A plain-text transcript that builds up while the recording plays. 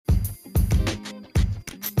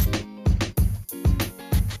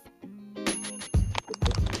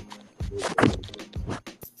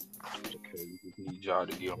y'all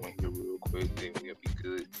to get on here real quick, then we'll be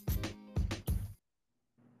good.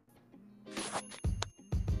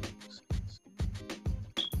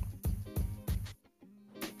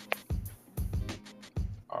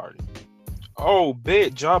 Alright. Oh,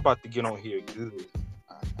 bet y'all about to get on here good.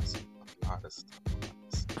 I see a lot of stuff.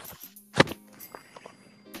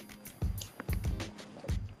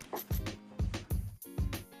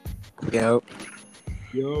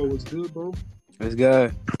 Yo, what's good, bro? it's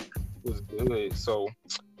good. What's good? So,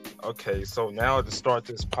 okay, so now to start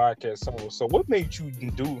this podcast, so what made you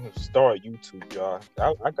start YouTube, y'all?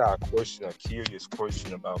 I got a question, a curious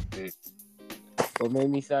question about this. What made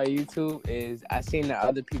me start YouTube is I seen that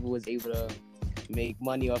other people was able to make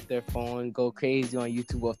money off their phone, go crazy on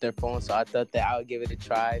YouTube off their phone. So I thought that I would give it a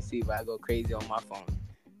try, see if I go crazy on my phone.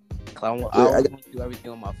 I want to do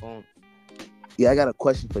everything on my phone. Yeah, I got a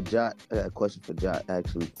question for Jot.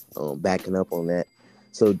 Actually, backing up on that.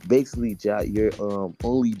 So basically, Jot, you're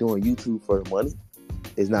only doing YouTube for the money.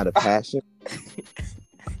 It's not a passion.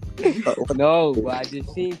 No, but I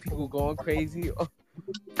just seen people going crazy.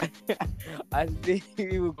 I see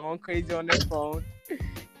people going crazy on their phone,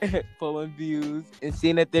 pulling views, and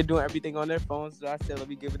seeing that they're doing everything on their phone. So I said, let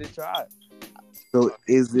me give it a try. So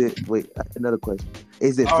is it? Wait, another question.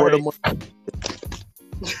 Is it for the money?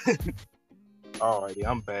 Alrighty,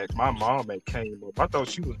 I'm back. My mom had came up. I thought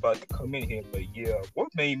she was about to come in here, but yeah, what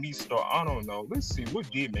made me start? I don't know. Let's see, what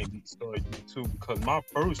did make me start YouTube? Because my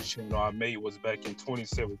first channel I made was back in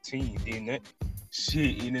 2017. Then that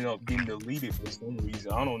shit ended up getting deleted for some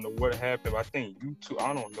reason. I don't know what happened. I think YouTube.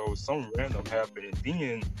 I don't know. Some random happened, and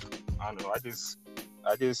then I don't know.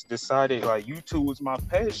 I just decided like YouTube was my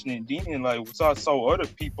passion, and then like once I saw other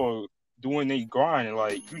people doing their grind, and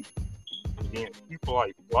like. And people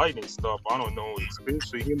like writing stuff, I don't know,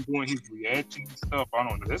 especially him doing his reaction stuff, I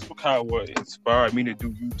don't know. That's what inspired me to do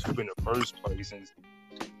YouTube in the first place. And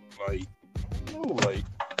like, I don't know, like,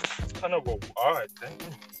 it's kind of a odd thing.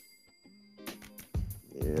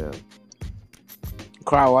 Yeah.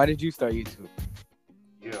 Cry, why did you start YouTube?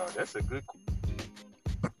 Yeah, that's a good question.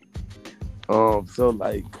 So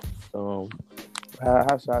like,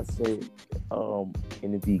 how should I say?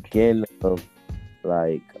 In the beginning of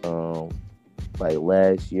like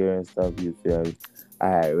last year and stuff, you feel me? I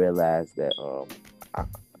had realized that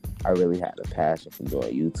I really had a passion for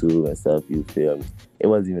doing YouTube and stuff, you feel me? It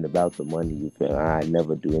wasn't even about the money, you feel me? I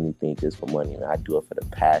never do anything just for money, man. I do it for the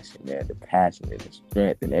passion, man. The passion and the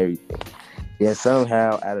strength and everything. Yeah,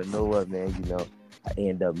 somehow out of nowhere, man, you know, I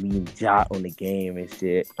end up meeting Jot on the game and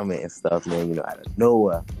shit. I mean, and stuff, man, you know, out of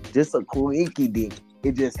nowhere. Just a quinky dink.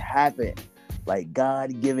 It just happened. Like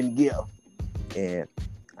God-given gift. And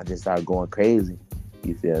I just started going crazy.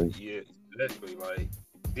 You feel me? Yeah, exactly. Like,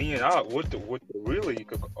 then what the really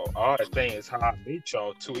odd thing is how I met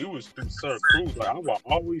y'all too. It was through Sir Cruz. Like I will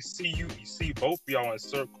always see both of y'all in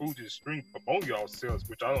Sir Cruz's stream promote yourselves,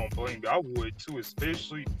 which I don't blame you. I would too,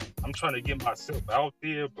 especially I'm trying to get myself out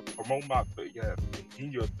there, but promote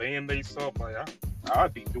getting your fan base up. Like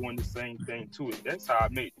I'd be doing the same thing too. And that's how I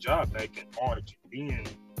met Job back in March. Then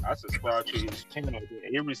I subscribed to his channel.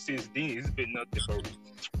 And ever since then, it's been nothing but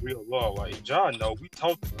real love. Like John, know we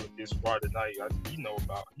talked about this Friday night. He know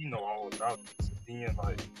all about this. And then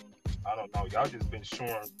like I don't know, y'all just been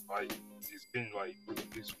showing like it's been like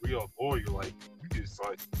this real loyal. Like you just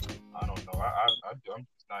like I don't know. I'm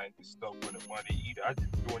just not into stuff for the money either. I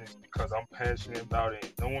just doing this because I'm passionate about it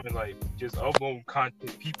and knowing like just uploading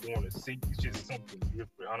content people want to see. It's just something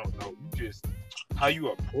different. I don't know. You just how you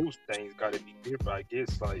approach things got to be different, I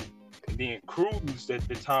guess. Like, and then Cruz at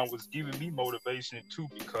the time was giving me motivation too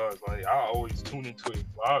because like I always tune into his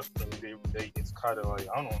live streams every day. It's kind of like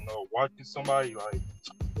I don't know, watching somebody like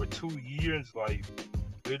for 2 years, like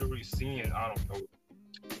literally seeing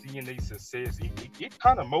their success. It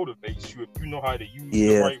kind of motivates you if you know how to use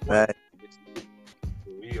the right way.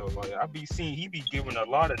 For real, like I be seeing he be giving a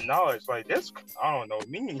lot of knowledge. Like that's I don't know,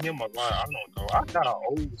 me and him a lot. I don't know. I got an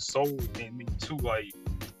old soul in me too. Like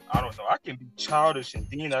I don't know. I can be childish and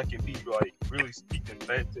then I can be like really speaking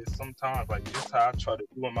back to sometimes. Like just how I try to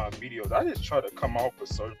do in my videos. I just try to come off a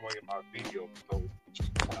certain way in my videos. So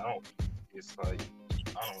it's like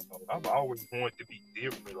I don't know. I've always wanted to be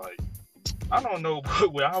different. Like I don't know,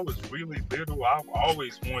 but when I was really little, I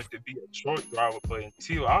always wanted to be a truck driver. But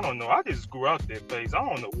until I don't know, I just grew out that phase. I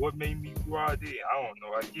don't know what made me grow out there. I don't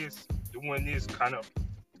know. I guess doing this kind of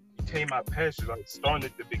became my passion. Like starting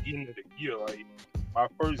at the beginning of the year, like my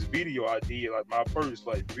first video I did, like my first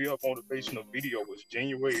like real motivational video was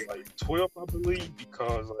January like 12th, I believe,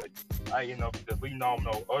 because like I ended up deleting all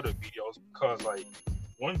no other videos because like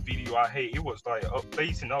one video I hate, it was like up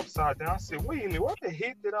facing upside down. I said, wait a minute, what the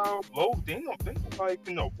heck did I upload? Then nobody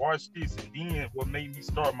watch this. And then what made me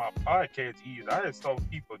start my podcast is I had saw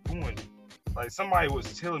people doing, like somebody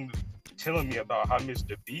was telling me about how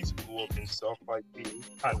Mr. Beast blew up and stuff like that. It's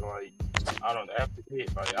kind of like, I don't know, after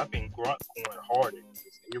that, like I've been going hard at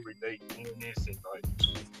this every day doing this, and like,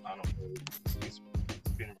 I don't know, it's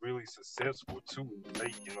been really successful too in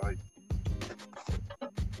making like.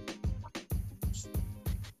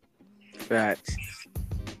 Facts,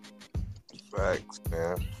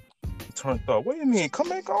 man. Turned up. Wait a minute, come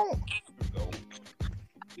back on.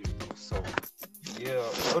 So yeah,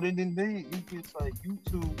 other than that, it's just like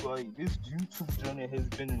YouTube, like this YouTube journey has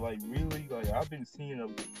been like really like I've been seeing I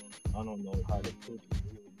don't know how to put it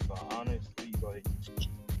really, but honestly, like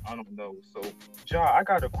I don't know. So Ja, I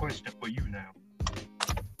got a question for you now.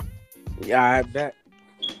 yeah, I bet.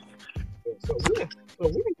 So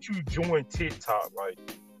when did you join TikTok? Like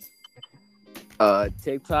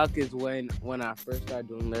TikTok is when I first started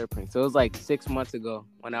doing lyric prints. So it was like 6 months ago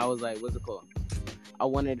when I was like, what's it called? I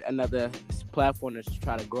wanted another platform to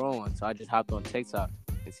try to grow on, so I just hopped on TikTok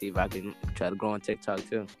and see if I can try to grow on TikTok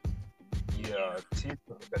too. yeah,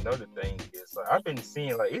 TikTok. Another thing is like I've been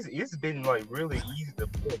seeing like it's been like really easy to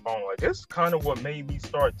put on. Like that's kind of what made me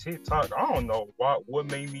start TikTok. I don't know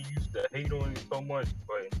what made me used to hate on it so much,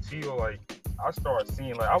 but until like I started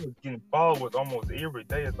seeing like I was getting followers almost every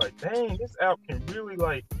day. It's like, dang, this app can really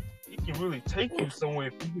like it can really take you somewhere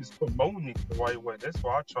if you just promoting it the right way. That's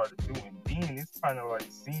what I try to do. And then it's kind of like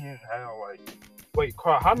seeing how like, wait,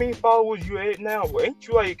 Carl, how many followers you at now? Well, ain't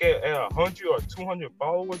you like at 100 or 200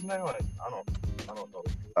 followers now? Like, I don't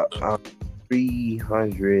know.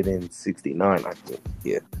 369, I think.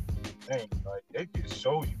 Yeah. Dang, like that just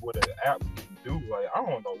shows you what an app can do. Like I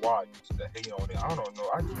don't know why I used to hate on it. I don't know.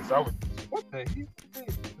 I was what the heck is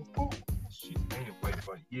this? Shit. Anyway,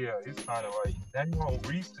 but yeah, it's kind of like now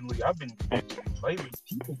recently I've been lately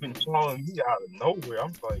people been following me out of nowhere.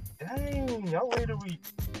 I'm like, dang, I literally.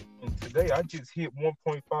 And today I just hit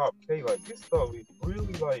 1.5K. Like this stuff is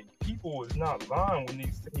really like people is not lying when they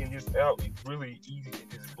saying this app is really easy to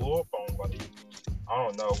just blow up on. Like I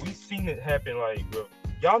don't know. We seen it happen. Like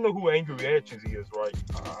y'all know who Angry Reactions is, right?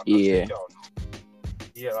 Yeah. Y'all know.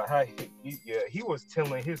 Yeah, like how he was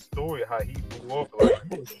telling his story how he blew up. Like I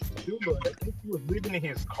think he was living in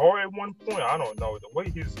his car at one point. I don't know the way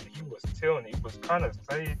he was telling it was kind of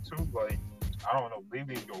sad too. Like I don't know,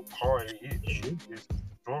 living in your car, it's just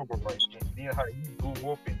struggle. Like and then how he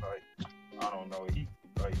blew up and like I don't know, he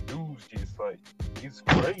like dudes just like it's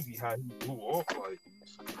crazy how he blew up. Like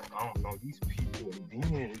I don't know these people and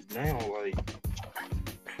then it's now like.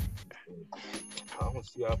 I don't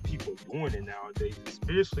see how people doing it nowadays.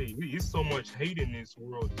 Especially, it's so much hate in this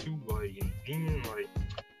world too. Like, and then, like,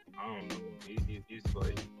 I don't know. It's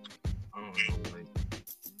like, I don't know. Like,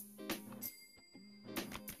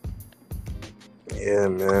 Yeah,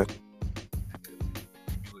 man.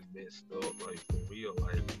 really messed up. Like for real.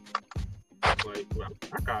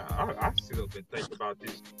 I sit up and think about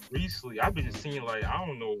this recently. I've been seeing like I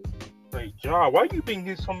don't know. Like, John, why you been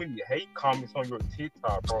getting so many hate comments on your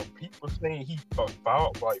TikTok, bro? People saying he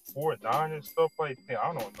about like 4'9" and stuff like that.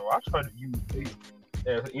 I don't know. I try to use hate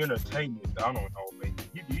as entertainment. I don't know, man.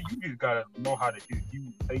 You just gotta know how to just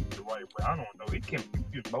use hate the right way. I don't know. It can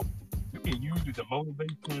you can use it to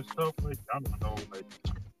motivate you and stuff like that. I don't know. Like,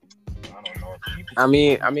 I don't know. I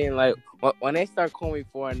mean, like when they start calling me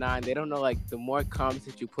 4'9", they don't know like the more comments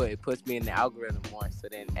that you put, it puts me in the algorithm more. So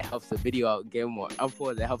then it helps the video out get more.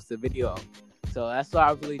 It helps the video out. So that's why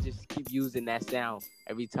I really just keep using that sound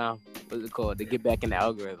every time. What's it called? To get back in the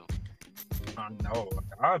algorithm. I know.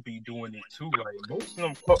 I be doing it too. Like most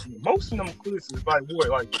of them clips is like what,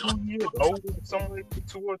 like 2 years old, something like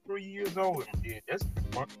 2 or 3 years old. And yeah, that's the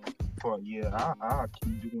fun. But yeah, I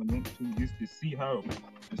keep doing it too, just to see how,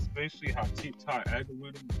 especially how TikTok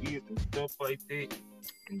algorithm is and stuff like that.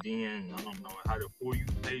 And then I don't know how the For You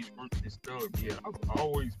page works and stuff. Yeah, I've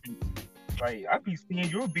always been like I be seeing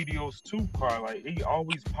your videos too, Carl. Like they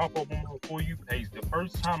always pop up on my For You page. The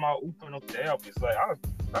first time I open up the app, it's like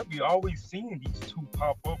I be always seeing these two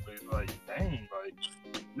pop up. It's like dang, like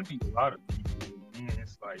there be a lot of people. And then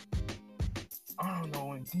it's like I don't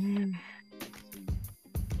know. And then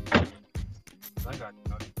I got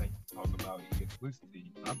another thing to talk about here.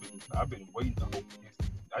 Publicity. I've been waiting to hold this.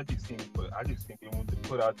 I just think they want to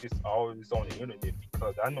put out all this on the internet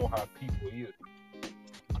because I know how people is.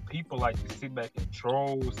 People like to sit back and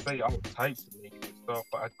troll, say all types of negative stuff.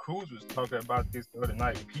 But Cruz was talking about this the other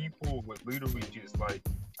night. People would literally just like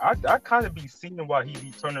I kind of be seeing why he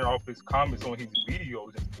be turning off his comments on his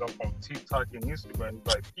videos and stuff on TikTok and Instagram.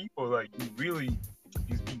 It's like people like you really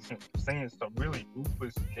just be saying some really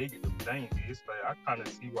ruthless, negative things. It's like I kind of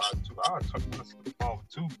see why too. I turn myself off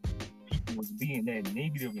too. People was being that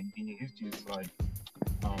negative, and then it's just like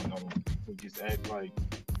I don't know. People just act like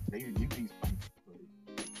they be some.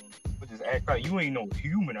 People just act like you ain't no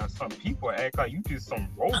human or something. People act like you just some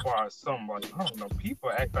robot or something. Like I don't know.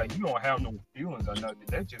 People act like you don't have no feelings or nothing.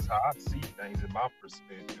 That's just how I see things in my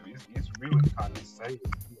perspective. It's really kind of sad.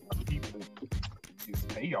 People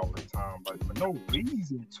just hate all the time, like for no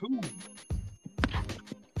reason too.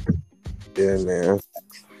 Yeah, man.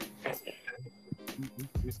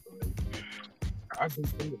 It's like, I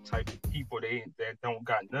bet the type of people that don't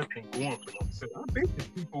got nothing going for themselves. I bet the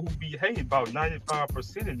people who be hating about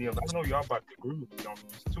 95% of them. I know y'all about to agree with me on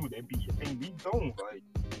this too. They be hating. They don't like.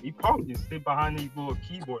 They probably just sit behind these little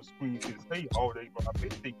keyboard screens and say all day. But I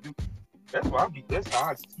bet they do. That's why I be. That's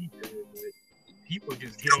how I see that. Like, people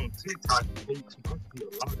just get on TikTok and hate too. I see a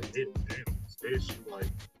lot of that, damn, especially like.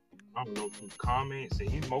 I don't know, through comments, and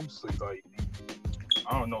he mostly like,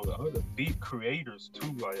 I don't know, the other big creators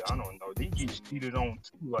too. Like, I don't know, they get cheated on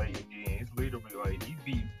too. Like, again, it's literally like he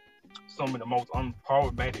be some of the most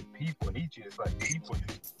unproblematic people, and he just like people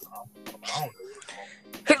just, I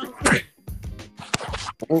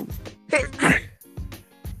don't know.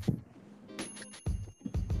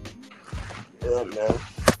 Yeah, man.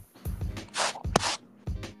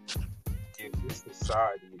 This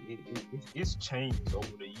society, it's changed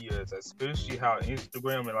over the years, especially how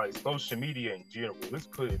Instagram and like social media in general. Let's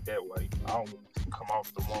put it that way. I don't want to come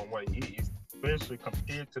off the wrong way. It's especially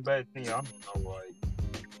compared to back then. I don't know, like,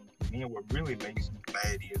 then what really makes me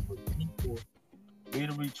mad is when people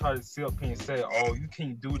literally try to sit up here and say, "Oh, you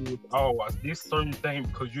can't do this. Oh, this certain thing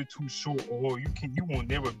because you're too short, or you will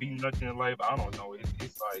never be nothing in life." I don't know.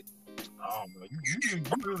 It's like. I don't know. You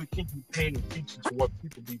really can't be paying attention to what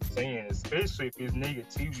people be saying, especially if it's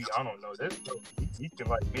negativity. I don't know. That's like, it can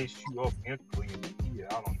like mess you up mentally, and yeah,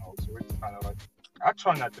 I don't know. So it's kind of like I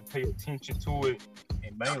try not to pay attention to it,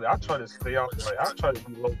 and mainly I try to stay out. Like I try to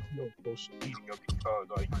be low key on social media because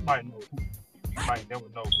you might know you might never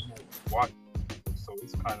know who might be watching. So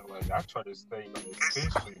it's kind of like I try to stay, like,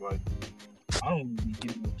 especially like I don't really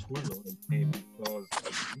get on Twitter like that because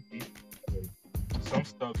like, some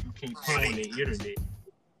stuff you can't put on the internet.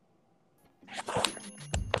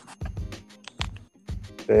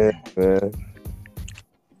 Yeah, man.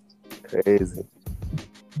 Crazy.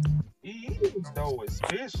 It is though,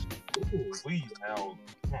 especially we how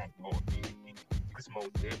I don't know. It's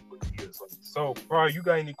most definitely is. Like, so, bro, you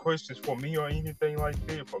got any questions for me or anything like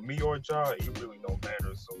that? For me or Ja, it really don't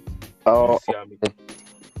matter. So, Oh, see how I mean.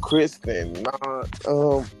 Christon,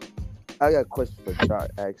 I got a question for Ja.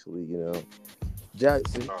 Actually, Ja,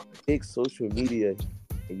 since you big social media,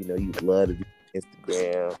 and you love to do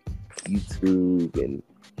Instagram, YouTube, and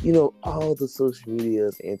all the social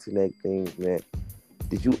medias, internet things, man.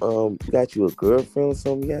 Did you got you a girlfriend or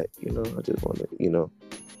something yet? I just want to,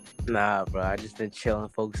 Nah, bro. I just been chilling,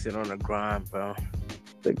 focusing on the grind, bro.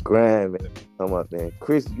 The grind, man. Come on, man.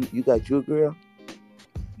 Chris, you got you a girl?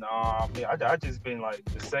 Nah, I mean, I just been like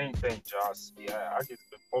the same thing, Josh. Yeah, I just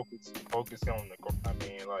been focusing on the grind,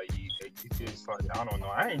 man. Like it's just like I don't know.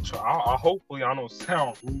 I ain't try. I hopefully I don't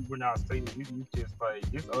sound rude when I say it. It's just like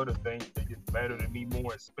it's other things that just matter to me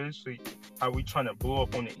more, especially how we trying to blow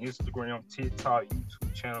up on the Instagram, TikTok,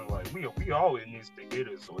 YouTube channel. Like we all in this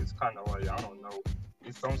together, so it's kind of like I don't know.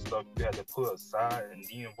 It's some stuff you have to put aside and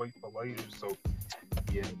then wait for later. So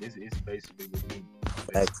yeah, this is basically with me.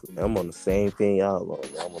 Actually, I'm on the same thing y'all on.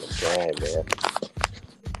 I'm on the grind,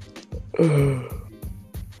 man.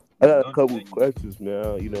 I got a couple of questions,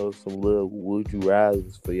 man. Some little would you rather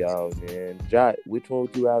for y'all, man. Jot, which one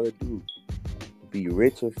would you rather do? Be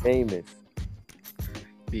rich or famous?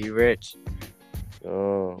 Be rich.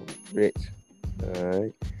 Oh, rich. All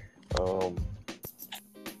right.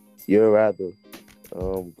 You'd rather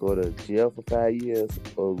go to jail for 5 years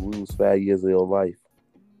or lose 5 years of your life?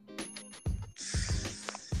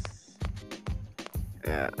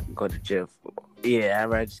 Go to jail. I'd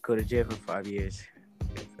rather just go to jail for 5 years.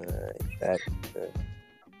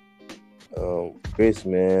 Chris,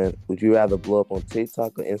 man, would you rather blow up on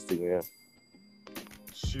TikTok or Instagram?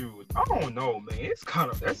 Shoot, I don't know, man. That's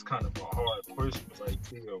kind of a hard question right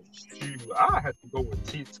there. Shoot, I have to go with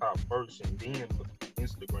TikTok first and then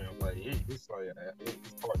Instagram. Like it's like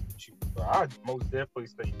it's hard to choose. But I most definitely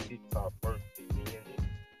say TikTok first and then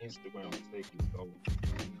Instagram second. So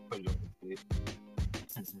put it on the list.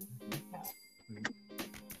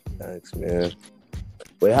 Thanks, man.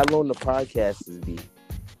 Wait, how long the podcast is be?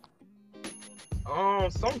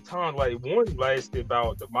 Sometimes like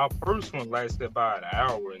my first one lasted about an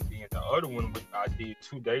hour, and then the other one which I did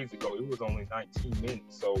 2 days ago, it was only 19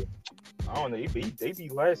 minutes. So I don't know, they be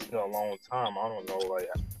lasting a long time. I don't know, like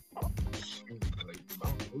shoot, like I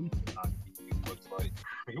don't know, it was like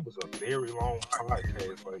it was a very long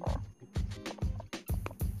podcast. Like I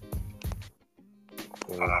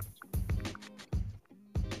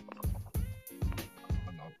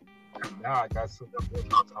don't know. Now I got something else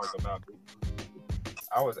to talk about.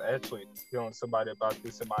 I was actually telling somebody about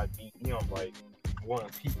this in my DM, like one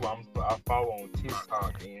of the people I follow on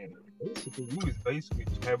TikTok, and basically we was basically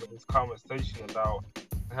having this conversation about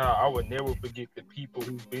how I would never forget the people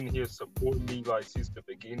who've been here supporting me like since the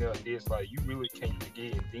beginning of this. Like you really can't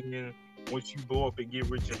forget. And then once you blow up and get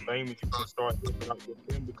rich and famous, you can start helping out your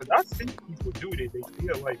family. Because I see people do that.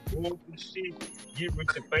 They'll like blow up and shit, get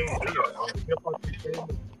rich and famous. They'll help out their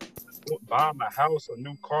family, buy them a house, a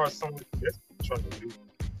new car, something like that. That's what I'm trying to do.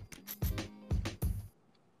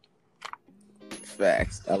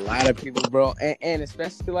 Facts. A lot of people, bro, and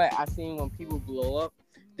especially like I seen when people blow up,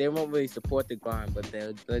 they won't really support the grind, but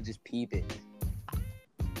they'll just peep it.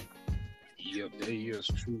 Yep, that is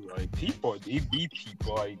true. Like they be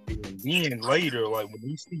people like that. And then later, like when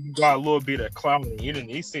they see you got a little bit of clout on the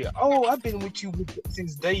internet, they say, "Oh, I've been with you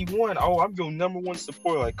since day one. Oh, I'm your number one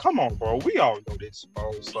supporter." Like, come on, bro. We all know this,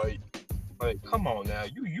 bro. It's like, come on now.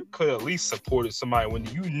 You could at least supported somebody when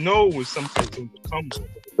you know when something's going to come.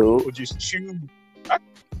 People just choose.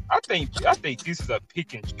 I think this is a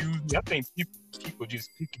pick and choose. I think people just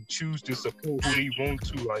pick and choose to support who they want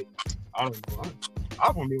to. Like, I don't know.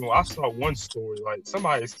 I remember I saw one story, like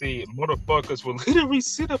somebody said motherfuckers will literally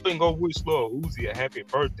sit up and go wish Lil Uzi a happy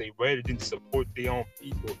birthday rather than support their own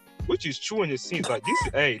people, which is true in the sense like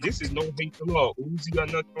this is no hate to Lil Uzi or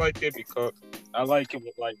nothing like that, because I like him.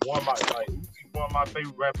 Like Uzi's one of my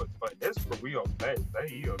favorite rappers, but that's for real fact.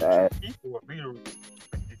 People are literally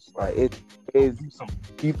it's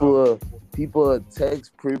people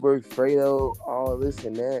text pre-birth Fredo all this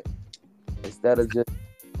and that instead of just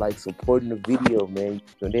like supporting the video, man.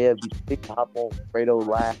 When they'll be pick hop on Fredo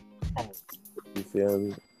live. You feel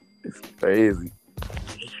me? It's crazy.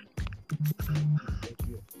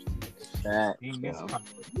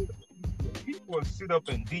 People will sit up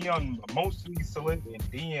and DM mostly celebrity and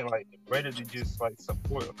DM like ready to just like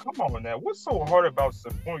support. Come on now, what's so hard about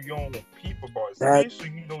supporting your own people, bro? Especially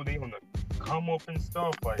you know they on the come up and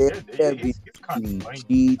stuff like that. It's kind of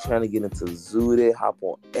lame. Trying to get into Zoo, they hop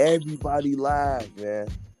on everybody live, man.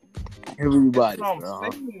 Everybody, bro.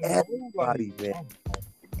 Everybody, man.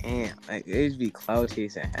 Damn, like it just be cloud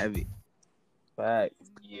chasing heavy. Facts.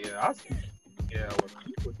 Yeah, I see. Yeah, when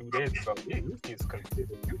people do that stuff, it gets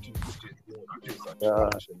considered. You just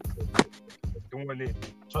doing it,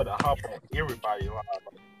 try to hop on everybody live.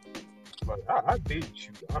 Like I did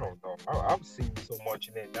you. I don't know. I've seen so much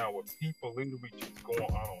in that now where people literally just going.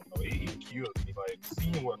 I don't know. It kills me. Like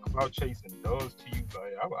seeing what cloud chasing does to you.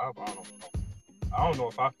 Like I don't know. I don't know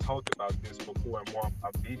if I've talked about this before in one of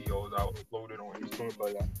my videos I uploaded on Instagram,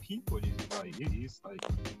 but like people just like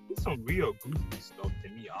it's some real goofy stuff to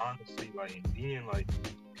me, honestly. Like and then like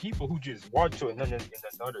people who just watch it, and then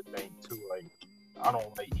another thing too, like I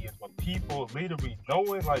don't like is when people literally know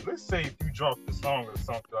it. Like let's say if you drop the song or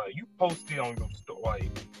something, like you post it on your store,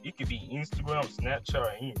 like it could be Instagram, Snapchat,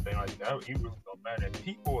 or anything like that. It really don't matter.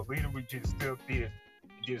 People are literally just still there.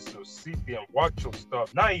 Just to sit there and watch your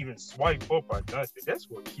stuff, not even swipe up or nothing. That's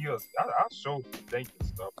what kills me. I show you thinking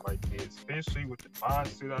stuff like this, especially with the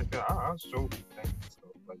mindset like that. I show you thinking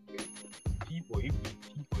stuff like that. People who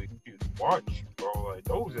just watch you, bro. Like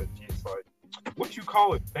those are just like what you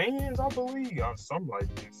call it, fans, I believe, on some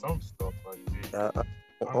like this, some stuff like that.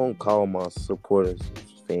 I don't call my supporters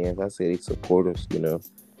fans. I say they supporters. You know,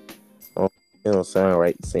 it don't sound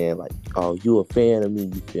right saying like, "Oh, you a fan of me?"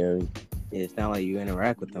 You feel me? It's not like you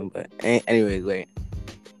interact with them, but anyways, wait.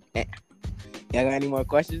 Y'all got any more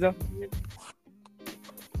questions though?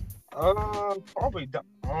 Probably.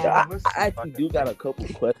 I actually do got a couple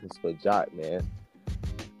questions for Jot, man.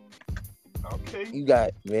 Okay. You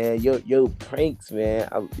got, man, your pranks, man.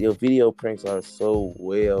 Your video pranks are so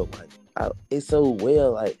well, like it's so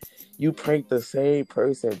well, like you prank the same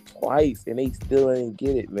person twice and they still didn't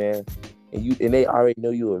get it, man. And they already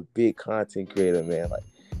know you're a big content creator, man. Like.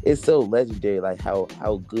 It's so legendary, like how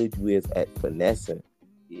good you is at finessing.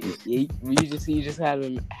 You just have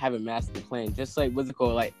a master plan. Just like what's it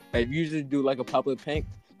called? Like if you just do like a public prank,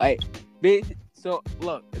 like so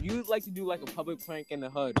look, if you like to do like a public prank in the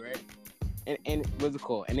hood, right? And what's it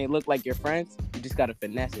called? And they look like your friends, you just gotta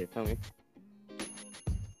finesse it. Feel me?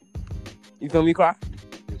 You feel me, Cry?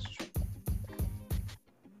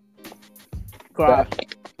 Cry.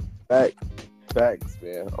 Facts,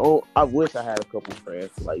 man. Oh, I wish I had a couple friends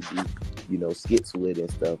to like do, skits with and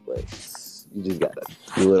stuff, but you just gotta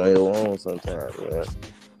do it on your own sometimes, man.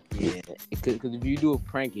 Yeah, because if you do a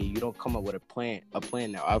prank and you don't come up with a plan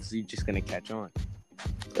now, obviously you're just gonna catch on.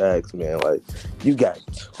 Facts, man. Like you got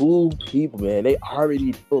 2 people, man. They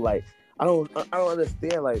already know. Like I don't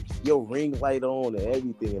understand. Like your ring light on and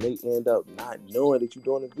everything, and they end up not knowing that you're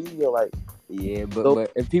doing a video. Like yeah,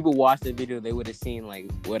 but if people watched the video, they would have seen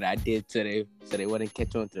like what I did today, so they wouldn't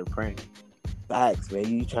catch on to the prank. Facts, man.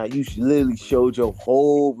 You literally showed your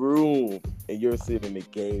whole room, and you're sitting in the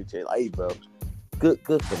game chair. Like, hey, bro, good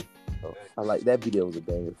for me. Bro. I like that video was a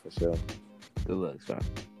banger for sure. Good looks, man.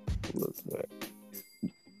 Good looks, man.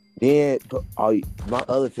 Then my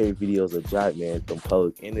other favorite videos are Jot, man. Some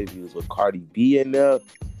public interviews with Cardi B in there.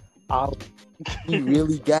 He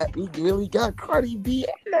really got Cardi B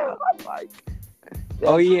in there. I'm like,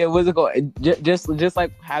 oh yeah, what's it called? Just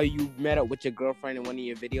like how you met up with your girlfriend in one of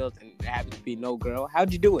your videos and there happened to be no girl.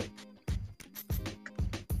 How'd you do it?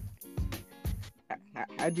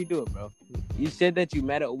 How'd you do it, bro? You said that you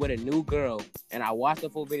met up with a new girl, and I watched the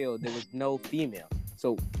full video. There was no female.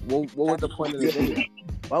 So what was the point of the video?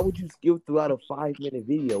 Why would you skip throughout a 5-minute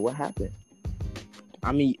video? What happened?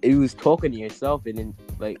 I mean, it was talking to yourself, and then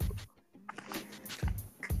like,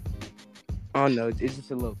 I don't know. It's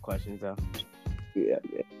just a little question, though. Yeah.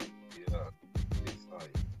 It's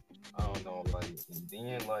like, I don't know, like, and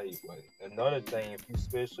then like another thing, if you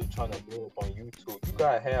especially trying to blow up on YouTube, you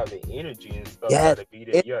gotta have the energy and stuff. Gotta be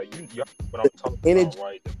there. Yeah, you what I'm talking about,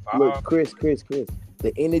 right? Look, Chris.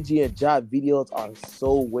 The energy and Jot videos are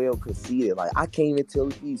so well conceited. Like I can't even tell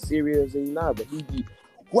if he's serious or not, but he be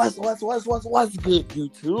what's good,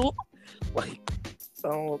 YouTube? Like,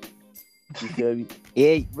 you feel me?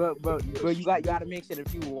 Yeah, bro, you gotta make sure that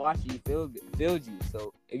people watch you feel you.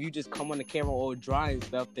 So if you just come on the camera all dry and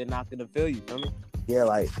stuff, they're not gonna feel you. Feel me? Yeah,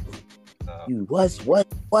 like you what's good,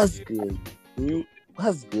 dude?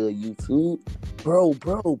 What's good, YouTube? Bro,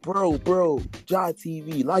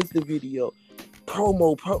 JaTv, like the video.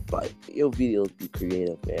 Promo, like your videos be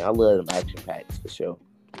creative, man. I love them action packs for sure.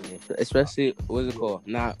 Yeah, especially what's it called?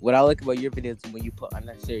 Now, what I like about your videos is when you put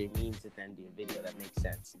unnecessary memes at the end of your video. That makes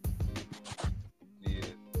sense. Yeah,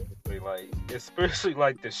 like especially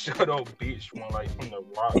like the shut up bitch one, like from the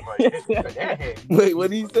rock, like that had. Wait,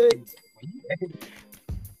 what did he say?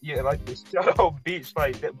 Yeah, like the shut up bitch,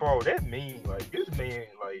 like that, bro. That mean, like this man,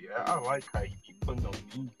 like I like how you be putting on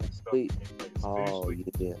memes and stuff. Wait. Like,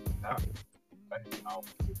 yeah.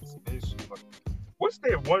 What's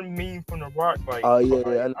that one meme from the rock? Like, I know like,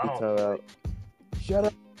 what you're talking about. Shut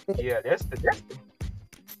up. Yeah, that's the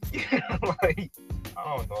yeah, like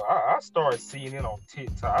I don't know. I started seeing it on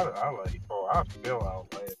TikTok. I like, bro, I fell out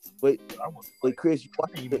laughing. Wait, Chris, you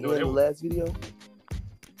watched the end of the last video?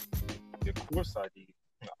 Of course I did.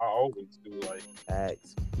 I always do. Like,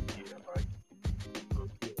 Facts. Yeah, like,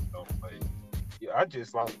 yeah, I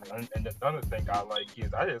just like, and another thing I like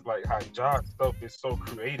is I just like how Josh stuff is so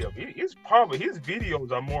creative. It's probably his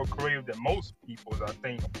videos are more creative than most people's, I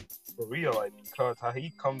think, for real. Like because how he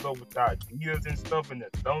comes up with the ideas and stuff and the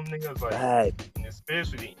thumbnails, like, and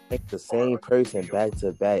especially like the same person back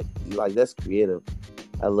to back. Like that's creative.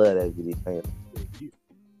 I love that video.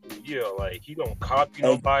 Yeah, like he don't copy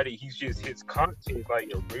nobody. He's just his content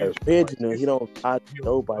like original. Like, he don't copy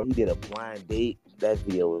nobody. He did a blind date. That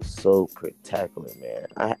video was so spectacular, man.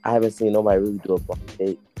 I haven't seen nobody really do a blind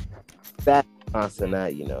date. That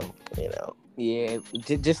constant, you know. Yeah,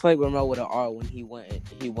 just like Ramel with an R when he went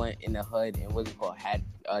in the hood and what's it called had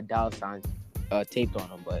dollar signs taped on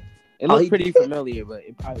him, but it looked pretty familiar, but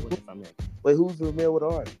it probably wasn't from him. Wait, who's Ramel with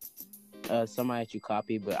R? Somebody that you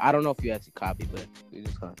copy, but I don't know if you actually copy, but you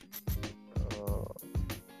just can't.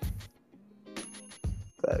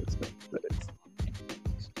 Thanks.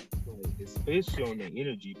 Especially on the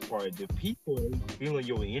energy part, the people ain't feeling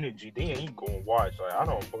your energy, they ain't gonna watch. Like I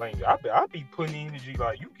don't blame you. I be putting energy,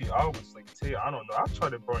 like you can obviously tell. I don't know. I try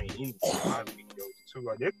to bring energy to my videos too.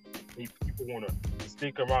 Like people want to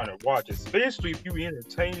stick around and watch, especially if you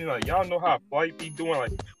entertaining. Like y'all know how Flight be doing.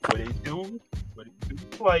 Like what they do,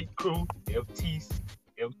 Flight Crew, FTC.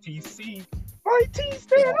 Flight T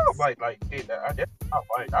stand up like that.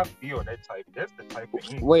 I feel that type. That's the type of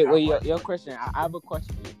energy. Wait, yo, Christian, I have a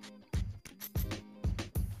question for you.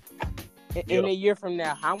 In a year from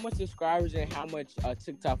now, how much subscribers and how much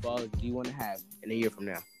TikTok followers do you want to have in a year from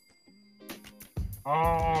now?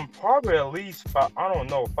 Probably at least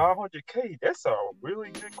 500K. That's a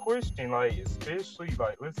really good question. Like, especially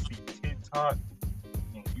like, let's see, TikTok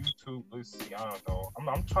and YouTube. Let's see, I don't know.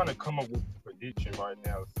 I'm trying to come up with a prediction right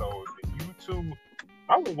now. So the YouTube,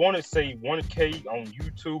 I would want to say 1K on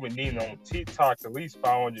YouTube and then on TikTok at least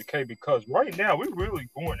 500K because right now we're really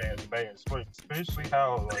going that fast, right? Especially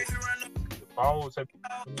how like the followers have.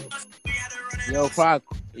 Yo, Croc,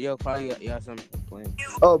 you have something playing.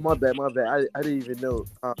 Oh, my bad. I didn't even know.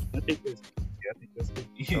 I think that's. Yeah, I think that's good.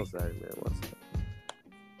 I'm sorry, man. One second.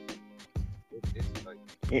 It's like,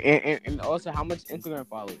 And also, how much Instagram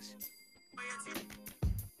followers?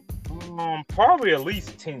 probably at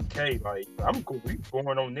least 10K. Like we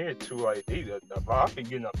going on there too. Like I've been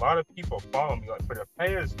getting a lot of people following me. Like for the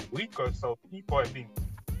past week or so, people have been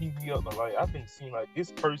hitting me up. Like I've been seeing like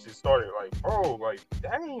this person started like, bro, like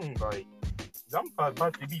dang, like I'm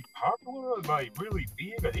about to be popular, like really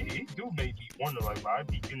big. It do make me wonder. Like I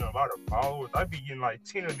be getting a lot of followers. I be getting like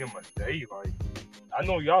 10 of them a day. Like I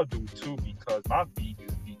know y'all do too because my feed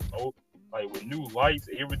is be like with new lights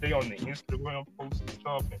every day on the Instagram posts and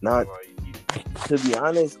stuff. And Not like, to be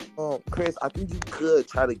honest, Chris, I think you could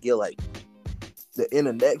try to get like the end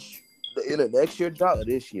of next year drop or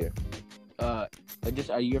this year. Just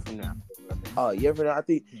a year from now. Oh, year from now, I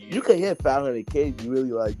think you could hit 500K if you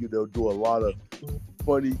really like, do a lot of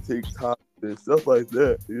funny TikTok and stuff like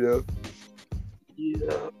that,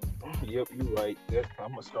 Yeah. Yep, you're right.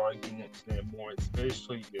 I'm gonna start getting into that more,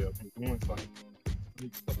 especially I'm doing something.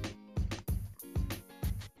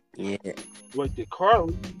 Yeah. What the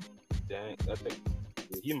Carly? Dang, I think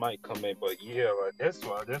he might come in, but yeah, like that's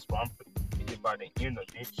why I'm putting it by the end of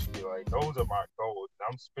next year. Like those are my goals.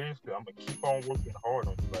 I'm gonna keep on working hard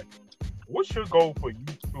on it. Like, what's your goal for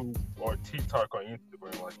YouTube or TikTok or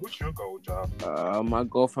Instagram? Like, what's your goal, Job? My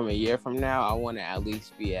goal from a year from now, I want to at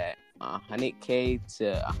least be at 100K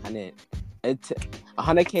to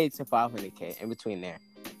 100K to 500K in between there.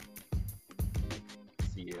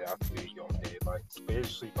 Yeah, I feel you on that. Like,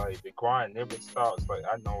 especially like the grind never stops. Like,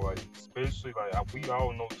 I know, like, especially like we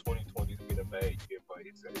all know 2020 is been a bad year, but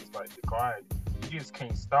it's like the grind, you just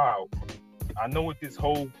can't stop. I know with this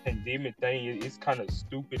whole pandemic thing, it's kind of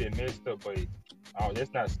stupid and messed up, but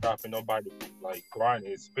that's not stopping nobody from like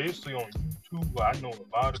grinding, especially on YouTube. Like, I know a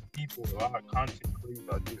lot of people, a lot of content creators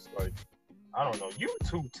are just like, I don't know.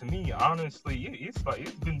 YouTube to me, honestly, it's like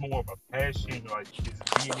it's been more of a passion, like just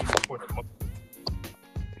being in it for the money.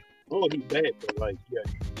 Oh, he bad, but like, yeah,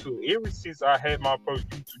 YouTube. Ever since I had my first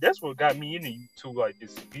YouTube, that's what got me into YouTube, like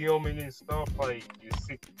this filming and stuff. Like,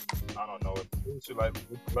 I don't know. It's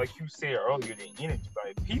like you said earlier, the energy.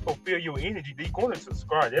 Like, people feel your energy, they going to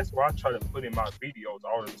subscribe. That's why I try to put in my videos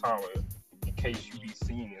all the time. In case you be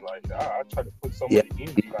seeing it, like I try to put some of the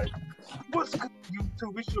energy. Like, what's good,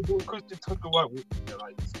 YouTube? It's your boy Christon took a while with me,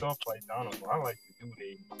 like stuff like that. I don't know. I like to do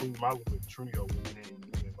that, include my little trio with it, and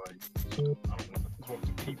like I don't know. I just want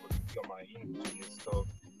the people to feel my energy and stuff.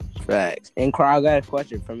 Facts. And Carl, I got a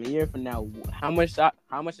question. From a year from now, how much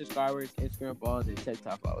subscribers, Instagram followers, and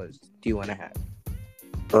TikTok followers do you want to have?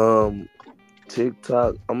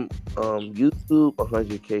 TikTok, YouTube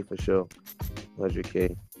 100K for sure,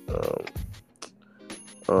 100K.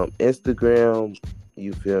 Instagram,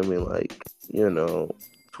 you feel me, like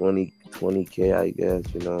 20K, I guess,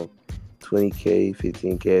 20K,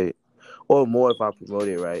 15K, or more if I promote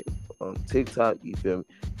it right. TikTok, you feel me?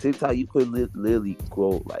 TikTok, you could literally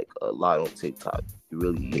grow like a lot on TikTok. You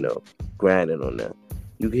really, grinding on that.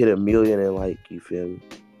 You could hit 1 million in like, you feel me?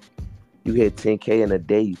 You hit 10K in a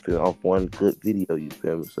day, you feel me, off one good video, you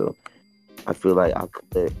feel me? So I feel like I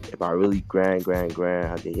could, if I really grind, I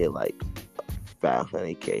could hit like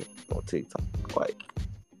 500K on TikTok. Like,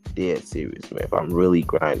 dead serious, man. If I'm really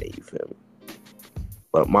grinding, you feel me?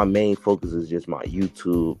 But my main focus is just my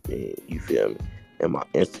YouTube, and you feel me? And my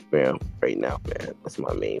Instagram right now, man. That's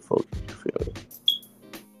my main focus, you feel me?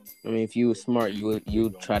 I mean, if you were smart, you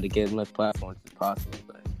would try to get as much platforms as possible,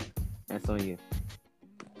 but that's on you.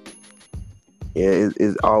 Yeah,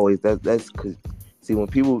 it's always that's because see, when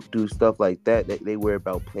people do stuff like that, they worry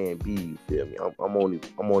about plan B, you feel me? I'm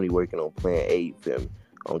only working on plan A, you feel me?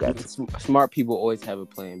 I don't got smart people always have a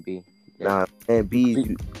plan B. Nah, plan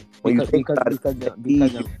B, because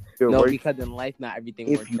in life not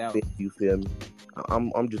everything works out. You feel me?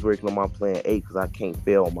 I'm just working on my plan A because I can't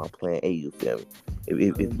fail on my plan A, you feel me?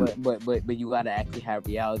 But you gotta actually have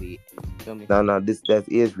reality. You feel me? No, that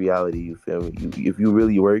is reality. You feel me? If you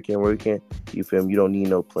really working, you feel me? You don't need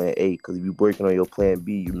no plan A because if you working on your plan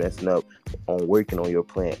B, you messing up on working on your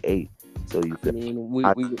plan A. So you feel?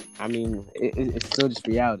 It's still just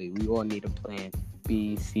reality. We all need a plan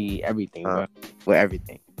B, C, everything, bro. For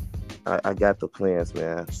everything. I got the plans,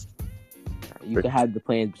 man. You can have the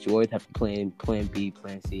plans, but you always have to plan B,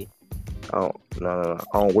 plan C. No. I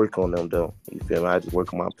don't work on them though. You feel me? I just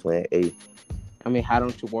work on my plan A. I mean, how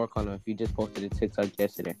don't you work on them if you just posted a TikTok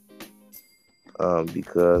yesterday?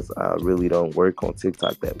 because I really don't work on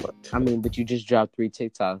TikTok that much. I mean, but you just dropped 3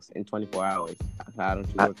 TikToks in 24 hours. How don't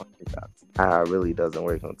you work on TikToks? I really doesn't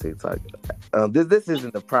work on TikTok. This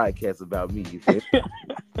isn't a podcast about me. You feel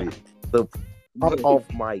me? So I'm off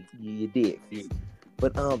mic. You did.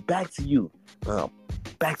 But back to you.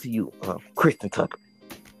 Christon Tucker.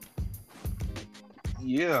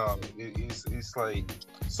 Yeah, it's like,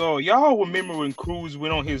 so y'all remember when Cruz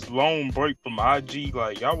went on his long break from IG?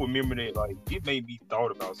 Like, y'all remember that? Like, it made me thought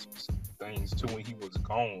about some things too when he was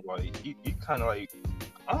gone. Like, it kind of like,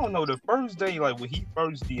 I don't know, the first day, like when he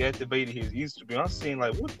first deactivated his Instagram, I seen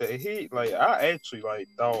like, what the heck? Like, I actually like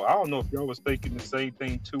thought, I don't know if y'all was thinking the same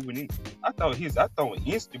thing too. When I thought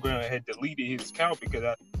Instagram had deleted his account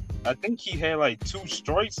because I think he had like 2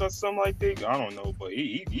 strikes or something like that. I don't know, but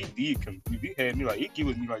he did confuse. He had me like, he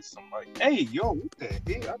giving me like some like, hey yo, what the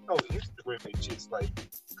heck? I thought Instagram had just like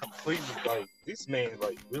completely like, this man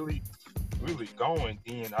like really going.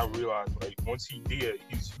 Then I realized like once he did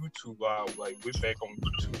his YouTube live, like we're back on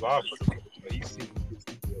YouTube live for the first time. He seen his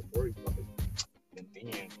video break, like, and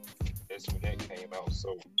then that's when that came out.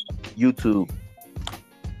 So YouTube.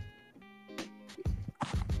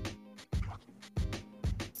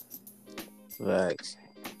 Facts.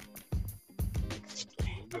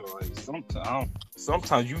 Like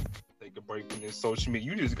sometimes you take a break from this social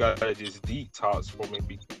media. You just gotta just detox from it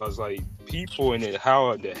because like people and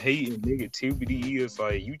how the hate and negativity is,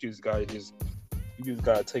 like you just gotta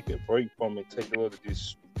take a break from it. Take a little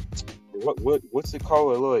just what's it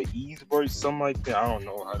called? A little ease break, something like that. I don't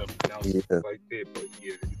know how to pronounce it like that, but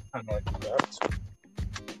yeah, it's kind of like that.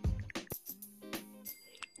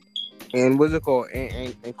 And what's it called?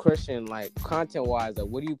 And Christian, like content wise, like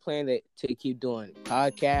what do you plan to keep doing?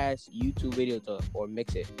 Podcasts, YouTube videos, or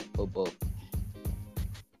mix it or both?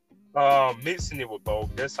 Mixing it with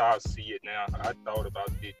both. That's how I see it now. I thought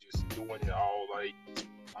about it, just doing it all like,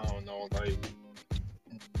 I don't know, like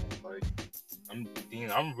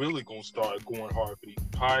I'm really gonna start going hard for these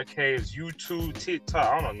podcasts, YouTube, TikTok.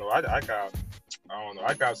 I don't know.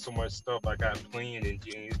 I got so much stuff I got planned, and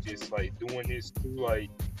it's just like doing this too, like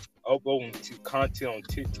uploading content on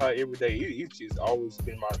TikTok every day. It's just always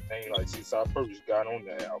been my thing, like since I first got on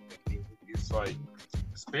that album. It's like,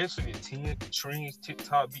 especially the trends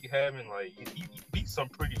TikTok be having, like it be some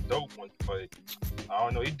pretty dope ones, but I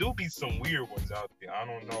don't know, it do be some weird ones out there. I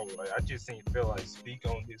don't know, like I just ain't feel like speak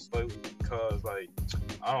on this lately because like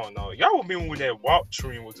I don't know. Y'all remember when that WAP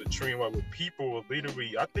trend was a trend where people were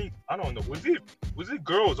literally, I don't know, was it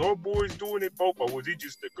girls or boys doing it both, or was it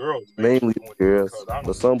just the girls? Mainly girls,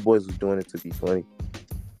 but some boys was doing it to be funny.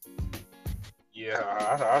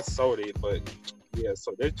 Yeah, I saw that, but yeah,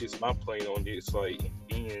 so that's just my plan on this. Like,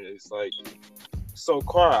 and it's like, so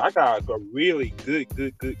Cara, I got a really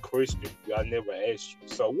good question for you. I never asked you.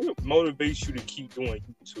 So, what motivates you to keep doing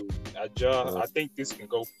YouTube? I think this can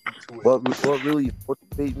go to it. What really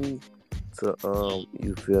motivates me to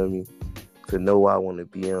you feel me, to know where I want to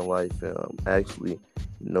be in life, and actually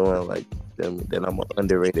knowing like that I'm an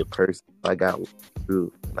underrated person. I got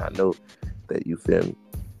through, and I know that you feel me,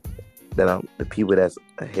 that I'm the people that's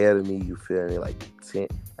ahead of me, you feel me, like 10,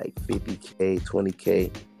 like 50K,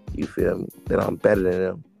 20K, you feel me, that I'm better than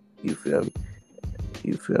them, you feel me,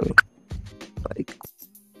 like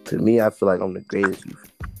to me, I feel like I'm the greatest, you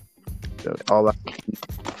feel me? All I need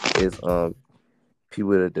is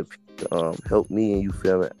people to help me, and you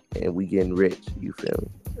feel me, and we getting rich, you feel me,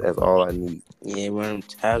 that's all I need. Yeah, run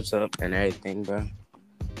tabs up and everything, bro.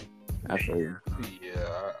 I feel you.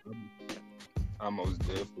 Yeah, I most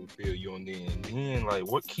definitely feel you on that. And then, like,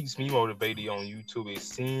 what keeps me motivated on YouTube is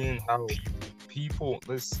seeing how people,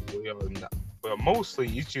 mostly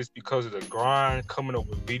it's just because of the grind, coming up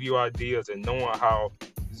with video ideas and knowing how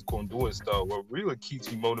it's going to do it stuff. What really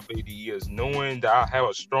keeps me motivated is knowing that I have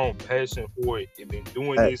a strong passion for it and been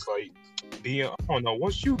doing this, like, being, I don't know,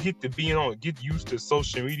 once you get used to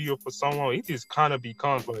social media for so long, it just kind of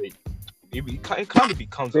becomes like, it kind of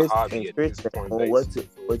becomes a hobby at this point.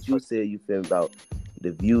 What you said, you feel about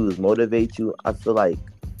the views motivate you. I feel like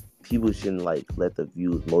people shouldn't like let the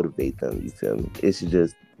views motivate them. You feel me?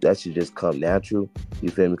 That should just come natural. You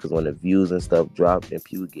feel me? Because when the views and stuff drop, then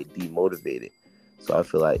people get demotivated. So I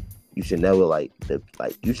feel like you should never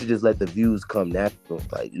you should just let the views come natural.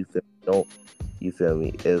 Like you feel me? You feel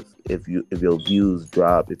me? If your views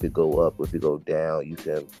drop, if it go up, if it go down, you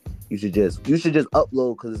feel me? You should just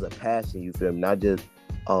upload because it's a passion, you feel me? Not just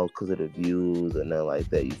because of the views or nothing like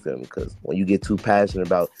that, you feel me? Because when you get too passionate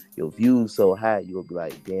about your views so high, you'll be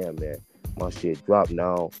like, damn man, my shit dropped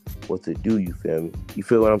now. What to do, you feel me? You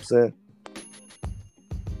feel what I'm saying?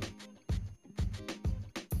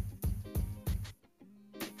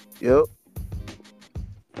 Yep.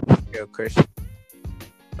 Yo, Christon.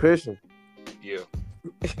 Christian. Yeah.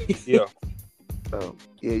 Yeah.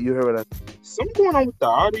 Yeah, you heard what I Something going on with the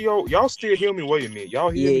audio. Y'all still hear me? Wait a minute. Y'all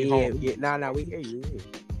hear me home? Yeah. Nah, we hear you.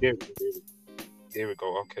 There we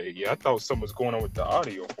go. Okay. Yeah, I thought something was going on with the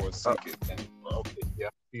audio for a second. Okay. Yeah, I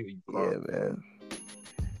feel you, bro. Yeah, man.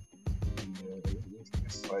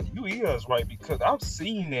 It's like you is right, because I've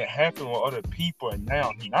seen it happen with other people, and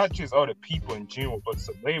now not just other people in general, but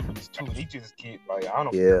celebrities too. They just get like, I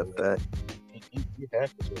don't Yeah, know. fact. It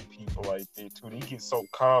happens with people like that too. They get so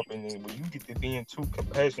caught, and then when you get to being too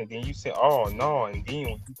compassionate, then you say, "Oh no," and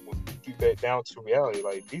then when you get back down to reality,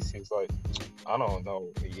 like this is like, I don't know.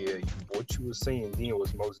 Yeah, what you were saying then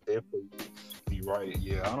was most definitely right.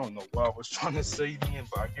 Yeah, I don't know what I was trying to say then,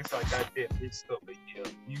 but I guess I got that mixed up. But yeah,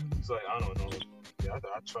 views, like, I don't know. Yeah,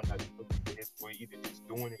 I try not to look at it way, either just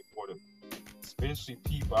doing it for the, especially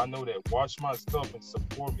people I know that watch my stuff and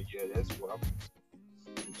support me. Yeah, that's what I'm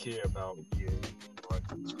care about. Yeah, like,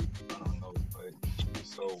 I don't know, but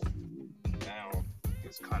so now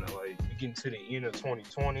it's kind of like we getting to the end of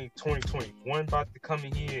 2020, 2021 about to come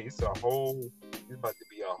in here. It's about to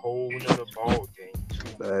be a whole nother ball game too.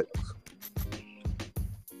 Facts.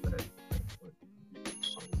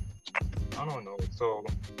 So, I don't know.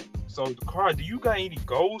 So the car, do you got any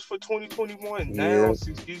goals for 2021 now,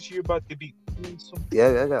 since this year about to be something?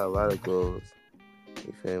 Yeah, I got a lot of goals.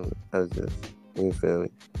 You feel me? You feel me?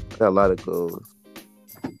 I got a lot of goals.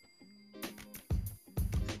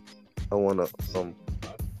 I wanna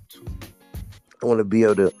be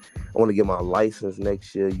able to. I wanna get my license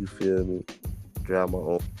next year. You feel me? Drive my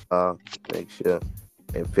own car next year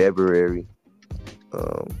in February.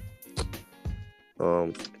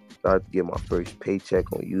 Start to get my first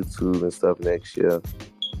paycheck on YouTube and stuff next year.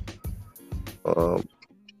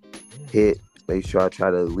 Make sure I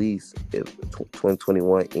try to at least, if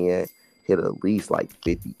 2021 end, hit at least like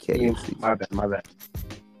 50K. Yeah, my bad.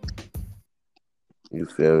 You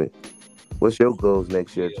feel me? What's your goals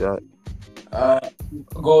next year, John?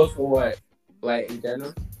 Goals for what? Like in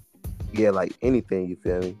general? Yeah, like anything, you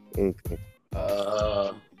feel me? Anything.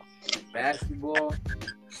 Basketball.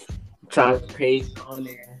 Trying to crazy on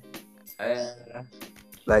there.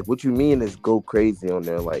 Like, what you mean is go crazy on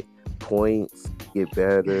there? Like, points, get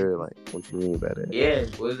better? Like, what you mean by that? Yeah,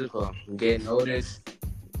 what is it called? Get noticed.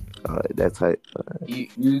 That type.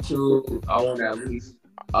 YouTube, I want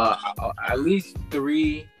at least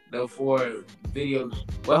 3 to 4 videos.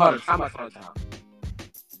 Wait, hold on. Time out.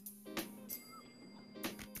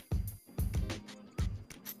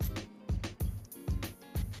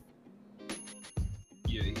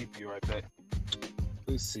 Yeah, he'd be right back.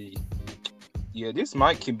 Let's see. Yeah, this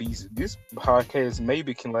podcast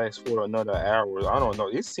maybe can last for another hour. I don't know.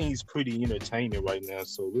 It seems pretty entertaining right now.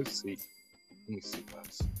 So let's see. Let me see.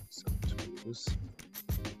 Let's see.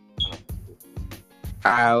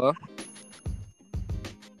 Hello.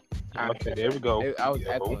 Okay, there we go. I was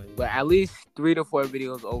echoing, but at least 3 to 4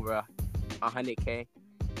 videos over 100K.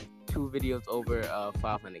 2 videos over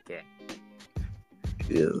 500K.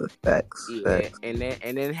 Yeah, facts. Yeah,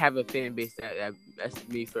 and then have a fan base that's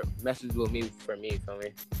me for messes with me for me.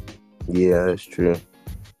 Yeah, that's true.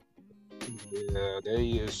 Yeah, that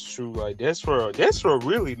is true. Like that's what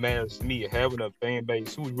really matters to me, having a fan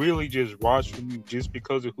base who really just watch for you just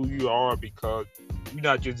because of who you are, because you're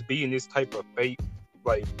not just being this type of fake.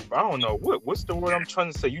 Like, I don't know what's the word I'm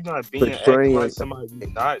trying to say. You're not being acting like somebody you're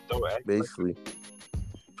not. Don't act basically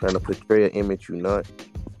trying to portray an image you're not.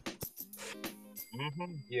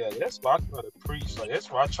 Yeah, that's what I try to preach. Like,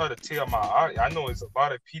 that's why I try to tell my audience. I know there's a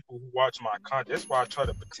lot of people who watch my content. That's why I try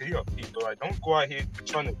to tell people, like, don't go out here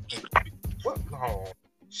trying to what? No,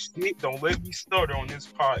 shit, don't let me stutter on this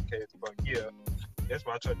podcast. But yeah, that's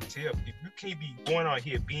why I try to tell people. You can't be going out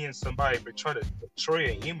here being somebody, but try to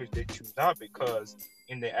portray an image that you're not, because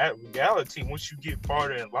in the reality, once you get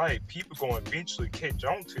farther in life, people gonna eventually catch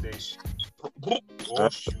on to that shit.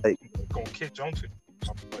 Or shoot, gonna catch on to it.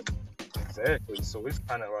 Exactly. So it's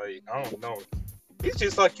kind of like, I don't know. It's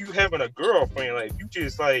just like you having a girlfriend. Like, you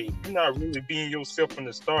just like, you're not really being yourself from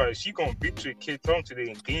the start. She gonna eventually catch on to that,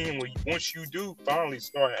 and then once you do finally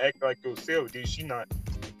start acting like yourself, then she not.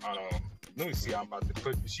 Let me see how I'm about to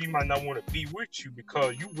put this. She might not want to be with you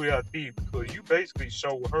because you were out there, because you basically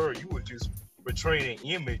showed her you were just portraying an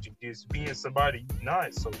image and just being somebody you're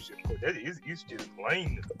not. So shit, that is, it's just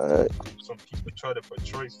lame. Some people try to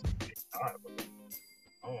portray something they're not. But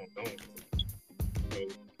I don't know.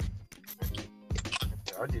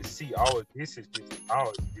 I just see all of this is just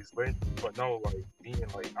letting people know, like, being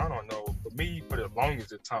like, I don't know. For me, for the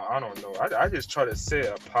longest of time, I don't know. I just try to set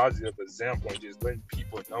a positive example and just letting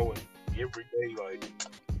people know, and every day, like,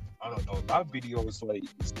 I don't know. My videos like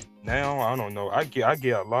now, I don't know. I get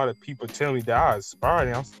a lot of people telling me that I aspire,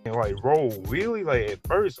 and I'm saying like, bro, really? Like at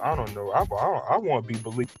first, I don't know. I want to be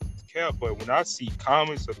believed, but when I see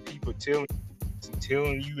comments of people telling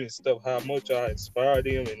you and stuff how much I inspire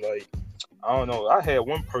them, and like I don't know. I had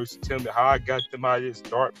one person tell me how I got them out of this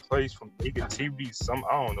dark place from negativity. I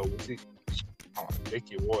don't know. Was it? I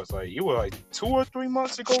think it was like 2 or 3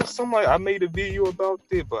 months ago. Something like I made a video about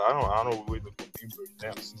it, but I don't really remember it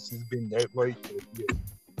now since it's been that late. But yeah.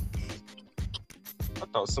 I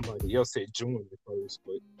thought somebody else had joined it first,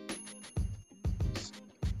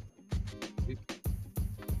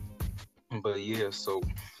 but yeah. So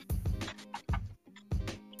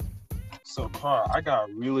Carl, I got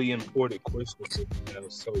a really important question for you now.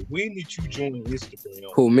 So when did you join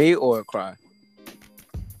Instagram? Who, me or Cry?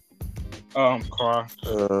 Carl.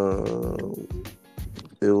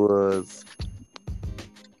 It was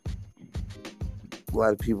a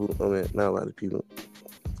lot of people. I mean, not a lot of people.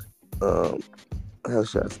 How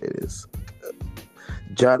should I say this?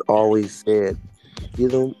 Jot always said,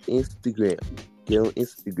 "Get on Instagram. Get on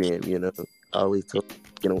Instagram." You know, I always told me,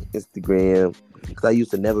 get on Instagram because I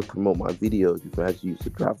used to never promote my videos. I just used to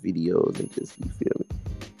drop videos and just, you feel me,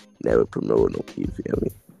 never promote them. You feel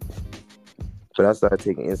me? But I started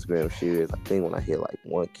taking Instagram serious, I think, when I hit like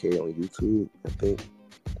 1K on YouTube, I think.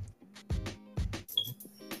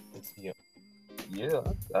 Yeah,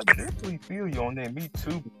 I definitely feel you on that. Me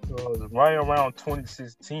too, because right around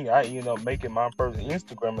 2016, I ended up making my first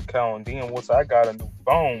Instagram account. And then once I got a new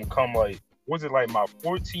phone, was it like my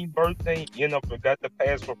 14th birthday? End up got the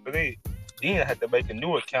password for that. Then I had to make a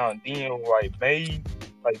new account. Then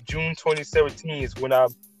June 2017 is when I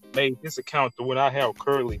made this account, the one I have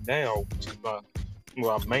currently now, which is my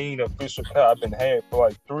main official account I've been having for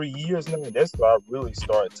like 3 years now. That's why I really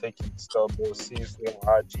started taking stuff more seriously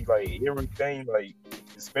on IG, like everything, like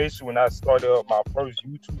especially when I started up my first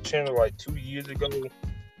YouTube channel like 2 years ago.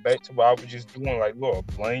 Back to what I was just doing, like little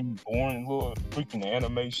plain, boring little freaking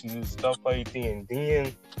animations and stuff like that. And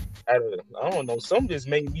then I don't know, something just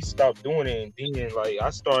made me stop doing it. And then like I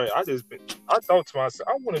thought to myself,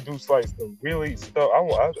 I want to do like some really stuff.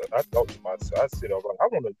 I thought to myself, I said, all right, I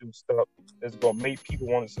want to do stuff that's gonna make people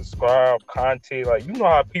want to subscribe, content. Like, you know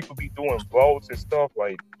how people be doing vlogs and stuff.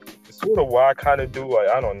 Like, it's sort of what I kind of do. Like,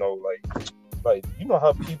 I don't know, like you know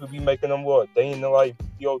how people be making them little day in the life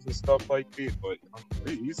videos and stuff like that. But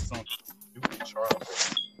it's something you can try.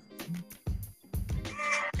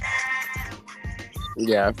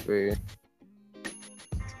 Yeah, I feel you.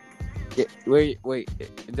 Yeah, wait,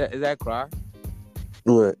 is that Cry?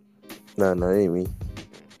 What? No, it ain't me.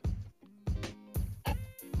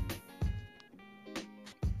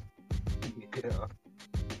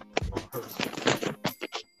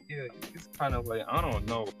 Yeah, it's kind of like, I don't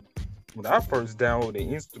know. When I first downloaded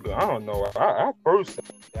Instagram, I don't know. I first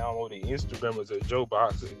downloaded Instagram as a joke,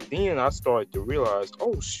 but then I started to realize,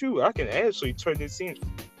 oh shoot, I can actually turn this in.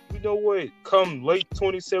 You know what? Come late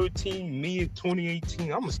 2017, mid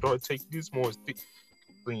 2018, I'm gonna start taking this more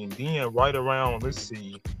seriously. And then right around, let's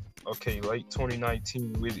see, okay, late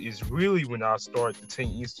 2019 is really when I started to take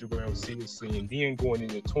Instagram seriously. And then going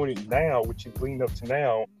into 20 now, which is leading up to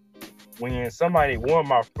now, when one of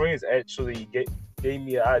my friends actually gave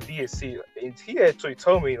me an idea. See, and he actually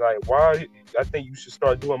told me like, why I think you should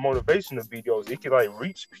start doing motivational videos. It can like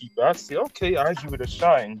reach people. I said, okay, I'll give it a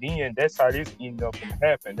shot. And then that's how this ended up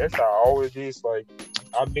happening. That's how all of this, like,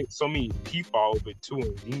 I met so many people out of it too.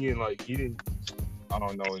 And then like getting, I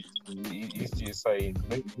don't know, it's just like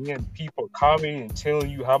then people commenting and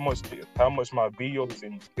telling you how much my videos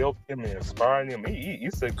and help them and inspiring them.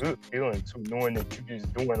 It's a good feeling too, knowing that you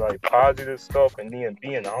just doing like positive stuff and then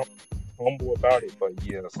being humble about it. But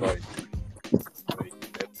yeah, it's like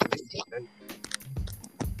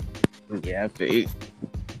Yeah, I feel you.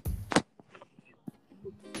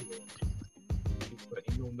 it's like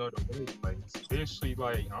you know another way, like especially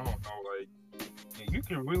like I don't know, like you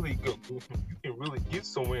can really get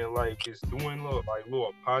somewhere in life just doing little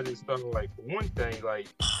positive stuff. Like for one thing, like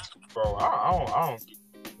bro, I don't get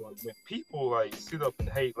like, when people like sit up and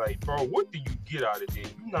hate, like bro, what do you get out of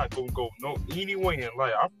it? You're not gonna go no anywhere in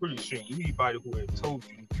life. I'm pretty sure anybody who had told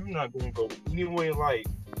you you're not gonna go anywhere in life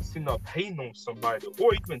sitting up hating on somebody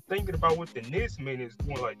or even thinking about what the next man is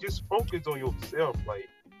doing. Like just focus on yourself. Like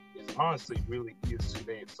it's honestly really is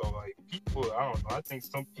today. So like people, I don't know. I think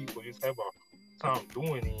some people just have a time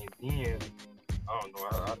doing it, and then I don't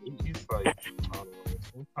know. It's like I don't know.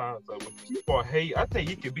 Sometimes like when people hate, I think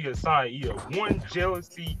it could be a sign either one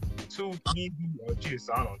jealousy, two envy, or just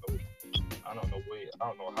I don't know. I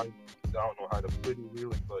don't know how to put it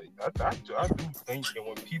really, but I do think that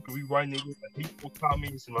when people be writing it with the hateful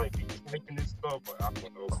comments and like be typing and stuff, but I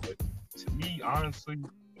don't know. But to me, honestly,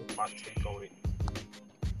 that's my take on it.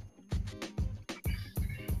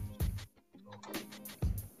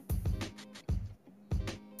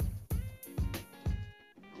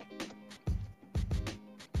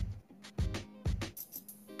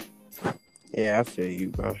 Yeah, I feel you,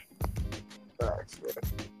 bro.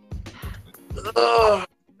 Oh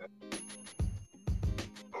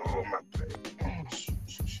my God.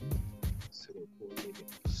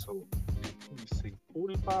 So let me see,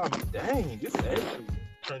 45. Dang, this actually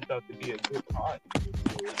turned out to be a good pot.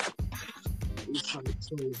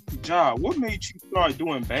 So, Ja, what made you start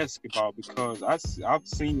doing basketball? Because I've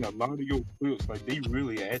seen a lot of your clips, like they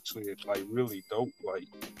really actually like really dope. Like,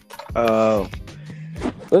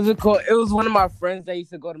 What's it called? It was one of my friends that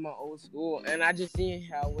used to go to my old school, and I just seen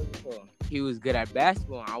how he was good at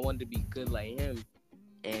basketball. I wanted to be good like him,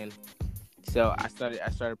 and so I started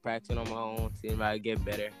practicing on my own, seeing if I could get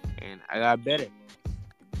better, and I got better.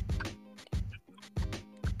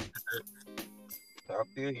 I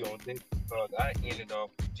feel you on that because I ended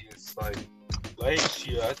up just like last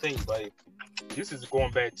year. I think like this is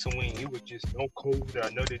going back to when it was just no COVID. I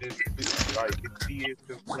know that it's like this year is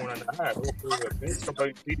going on. I had over a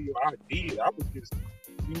basketball video I did. I was just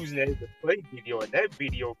using it as a play video, and that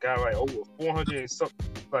video got like over 400 and something,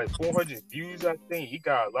 like 400 views. I think it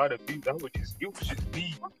got a lot of views. It was just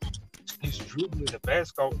me just dribbling the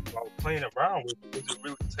basketball, playing around with it. Wasn't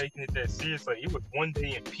really taking it that serious. Like it was one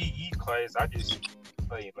day in PE class, I just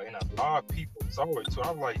and a lot of people saw it. So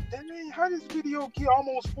I'm like, dang, how this video get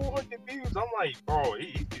almost 400 views? I'm like, bro,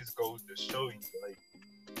 it just goes to show you, like,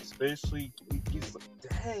 especially it's like,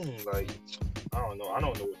 dang, like, I don't know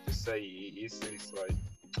what to say. It's like,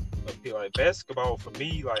 I feel like basketball for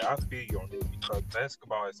me, like I feel you on it because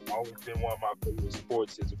basketball has always been one of my favorite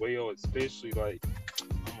sports as well, especially like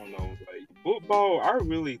I don't know, like football. I don't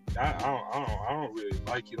really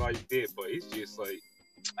like it like that, but it's just like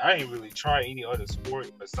I ain't really tried any other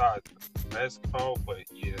sport besides basketball. But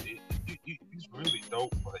yeah, it's really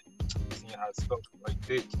dope. Like seeing how stuff like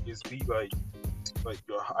that can just be like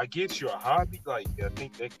I guess your hobby. Like I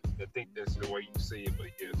think that's the way you say it.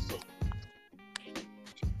 But yeah, so.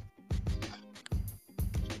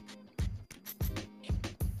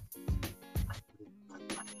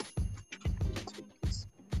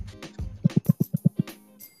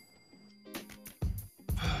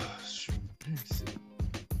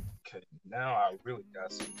 Now I really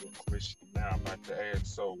got some good questions now I'm about to ask.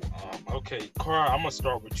 So, okay, Cry, I'm gonna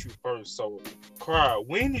start with you first. So, Cry,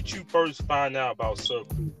 when did you first find out about Sir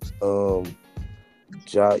Cruz? Me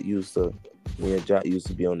and Jot used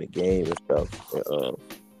to be on the game and stuff. And,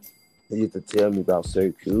 he used to tell me about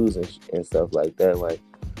Sir Cruz and stuff like that. Like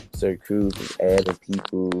Sir Cruz was adding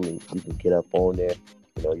people, and you can get up on there.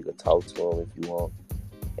 You know, you can talk to him if you want.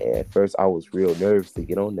 And at first, I was real nervous to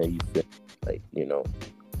get on there. You feel like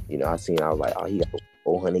I was like, oh, he got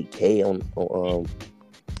 400K on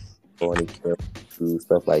 400K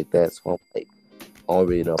stuff like that. So I'm like, I don't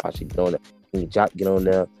really know if I should get on there. And Jock get on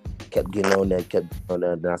there, kept getting on there.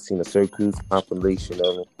 Then I seen a Sir Cruz compilation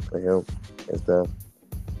of him and stuff.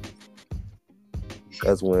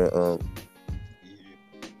 That's when I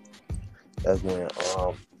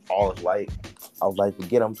was like,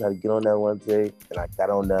 forget it, I'm trying to get on there one day, and I got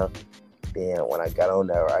on there. Then when I got on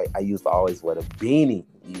there, right, I used to always wear the beanie.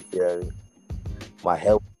 You feel me? My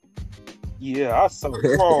help. Yeah, I saw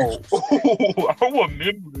it. Bro, I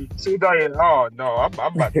remember it. Oh no, I'm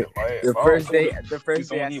about to laugh. The first day I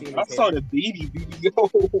seen I saw the beanie video.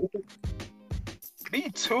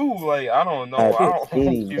 Me too. Like I don't know. I don't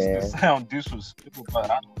want this to sound disrespectful,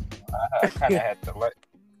 but I kind of had to let.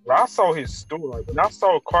 When I saw his story, like when I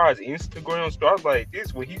saw Cry's Instagram story, I was like,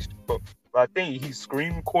 "This what he's." I think he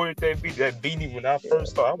screen recorded that beanie when I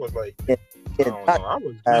first saw. I was like, I don't know. I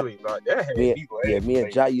was really like that. Had me laughing. Yeah, me and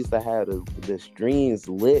Jot used to have the streams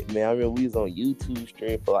lit, man. I mean, we was on YouTube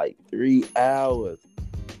stream for like 3 hours.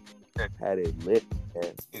 Had it lit,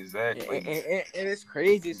 man. Exactly. And it's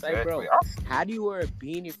crazy. It's like, bro, how do you wear a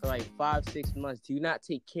beanie for like 5-6 months? Do you not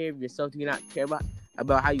take care of yourself? Do you not care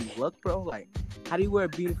about how you look, bro? Like, how do you wear a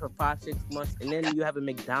beanie for 5-6 months and then you have a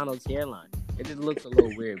McDonald's hairline? It just looks a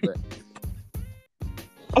little weird, but.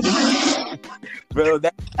 Bro,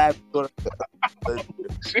 that's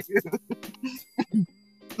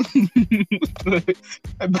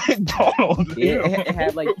McDonald's. Yeah, it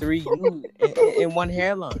had like 3 U's in one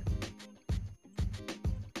hairline.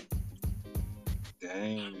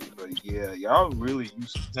 Dang, but yeah, y'all really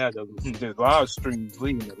used to have the live streams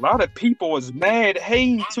leading. A lot of people was mad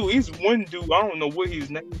hating too. It's one dude, I don't know what his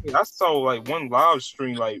name is. I saw like one live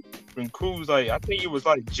stream like when Cruz, like I think it was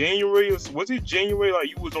like January or was it January? Like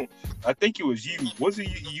you was on, I think it was you. Was it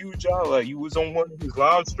you, John? Like you was on one of his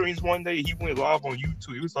live streams one day. He went live on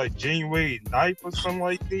YouTube. It was like January 9th or something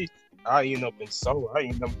like that. I ended up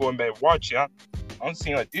going back watching. I'm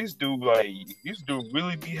seeing like this dude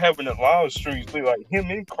really be having a live streams like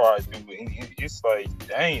him and Cry do, and it's like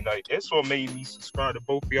dang, like that's what made me subscribe to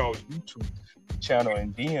both of y'all's YouTube channel.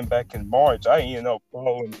 And then back in March, I ended up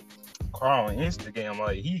following Cry on Instagram.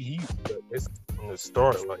 Like he that's from the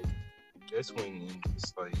start. Like that's when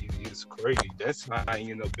it's like it's crazy. That's how I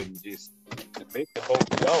ended up in just to make the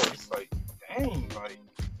both of y'all. It's like dang, like.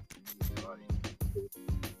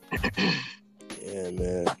 Yeah,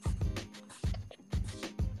 man.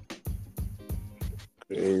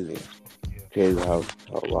 Crazy. Crazy how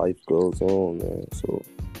life goes on, man. So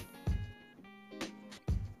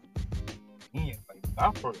yeah,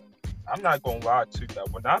 like, I'm not gonna lie to you.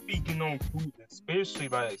 When I be getting on Cruz, especially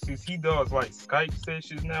like since he does like Skype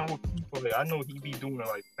sessions now with people, like, I know he be doing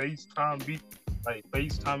like FaceTime people.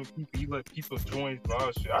 He let people join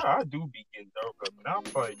live shit. I do be getting nervous. When I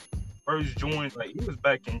like first joined, like it was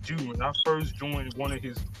back in June when I first joined one of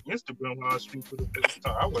his Instagram live streams for the first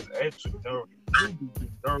time. I was actually nervous. I do be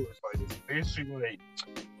nervous, like especially like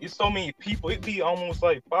it's so many people. It be almost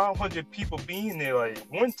like 500 people being there. Like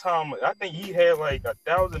one time, I think he had like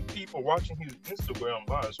 1,000 people watching his Instagram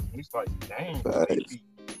live stream. It's like, dang, it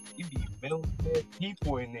be millions of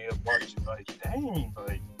people in there watching. Like, dang,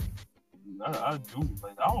 like I do.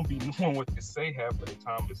 Like I don't be knowing what to say half of the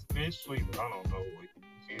time, especially I don't know. Like,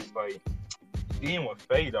 it's like then with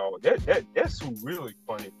Fado, that's who really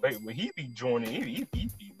funny. When he be joining, he be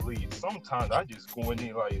bleed. Sometimes I just go in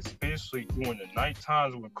there, like especially during the night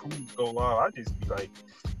times when Cruz go live, I just be like,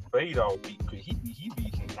 Fado be, he be,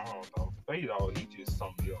 I don't know, Fado, he just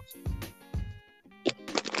something else.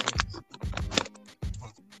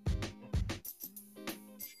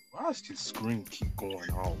 Why does this screen keep going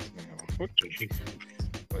off, man? What the heck?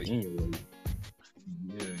 But anyway,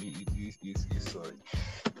 yeah, it's like.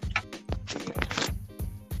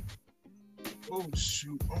 Oh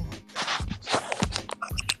shoot! Oh.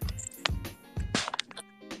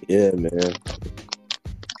 yeah, man.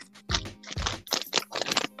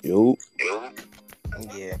 Yo.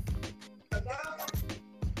 Yeah.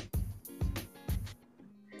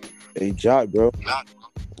 Hey, Jot, bro.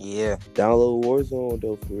 Yeah. Download Warzone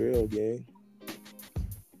though, for real, gang.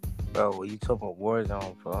 Bro, what you talking about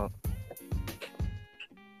Warzone, bro?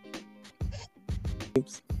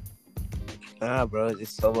 Nah, bro,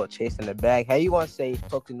 it's so about chasing the bag. How you want to say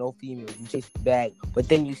talk to no females, you chase the bag, but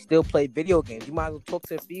then you still play video games? You might as well talk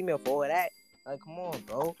to a female for all that. Like, come on,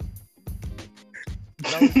 bro.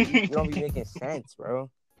 You don't be making sense,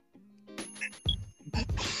 bro.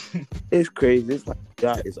 It's crazy. It's like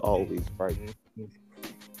Jot is always right.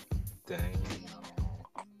 Dang.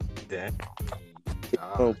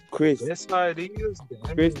 Chris. That's how it is.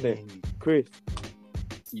 Dang. Chris.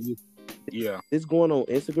 Yeah. This going on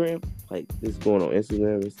Instagram? Like, this going on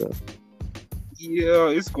Instagram and stuff? Yeah,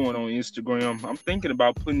 it's going on Instagram. I'm thinking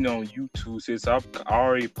about putting it on YouTube since I've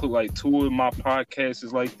already put like 2 of my podcasts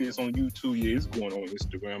is like this on YouTube. Yeah, it's going on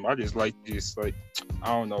Instagram. I just like this, like,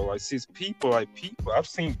 I don't know, like since people, I've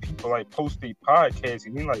seen people like post their podcasts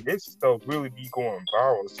and then like this stuff really be going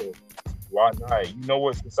viral. So why not? You know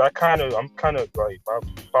what? Since I'm kind of like my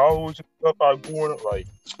followers and stuff are going like.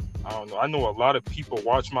 I don't know. I know a lot of people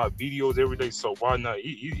watch my videos every day, so why not?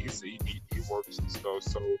 It works and stuff.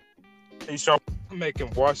 So, hey, Sean, I'm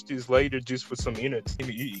making watch this later just for some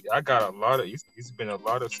entertainment. I got a lot of. It's been a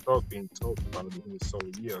lot of stuff being talked about here. So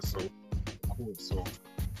yeah, so cool. So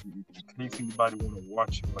in case anybody want to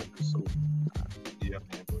watch it, like so, yeah,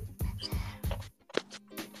 man. But...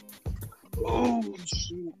 Oh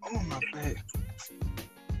shoot! Oh my bad.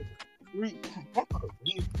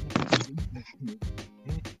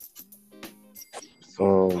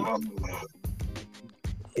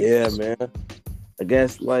 Yeah, man. I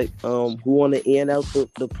guess like who want to end out the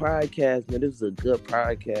podcast, man? This is a good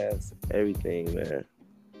podcast. Everything, man.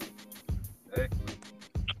 Exactly.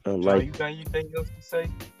 Like, you got anything else to say?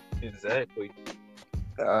 Exactly.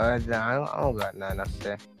 Nah, I don't got nothing else to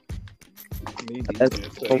say.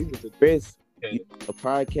 Chris, you have a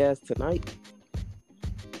podcast tonight?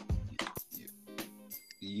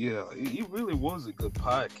 Yeah, it really was a good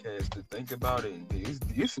podcast to think about it.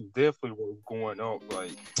 This is definitely what's going on.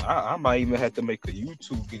 Like, I might even have to make a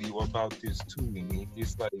YouTube video about this too. And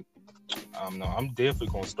it's like, No, I'm definitely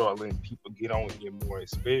gonna start letting people get on here more.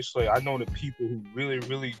 Especially, I know the people who really,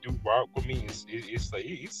 really do rock with me. It's like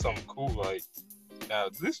it's something cool. Like now,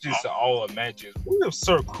 this just all imagines. What if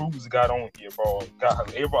Sir Cruz got on here, bro?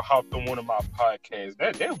 God, ever hopped on one of my podcasts?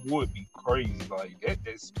 That would be crazy. Like that,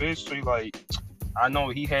 especially like I know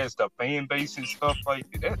he has the fan base and stuff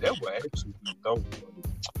like that. That would actually be dope.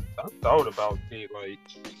 Like, I thought about that. Like,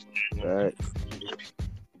 you know, Right.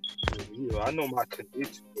 I know my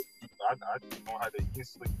connection with people. I just know how to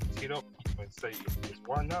instantly hit up people and say,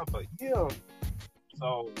 why not? But yeah,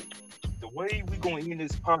 so the way we gonna end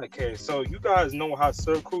this podcast, so you guys know how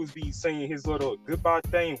Sir Cruz be saying his little goodbye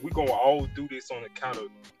thing. We gonna all do this on the count of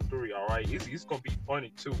 3, all right? It's gonna be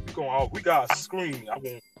funny too. We gotta scream. I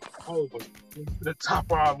want all of us to the top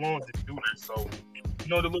of our lungs to do this. So you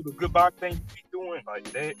know the little goodbye thing you be doing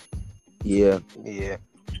like that. Yeah. Yeah.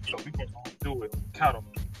 So we gonna all do it on the count of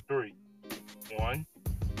 3. 1,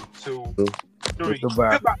 2, 3.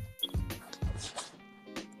 Goodbye. Goodbye.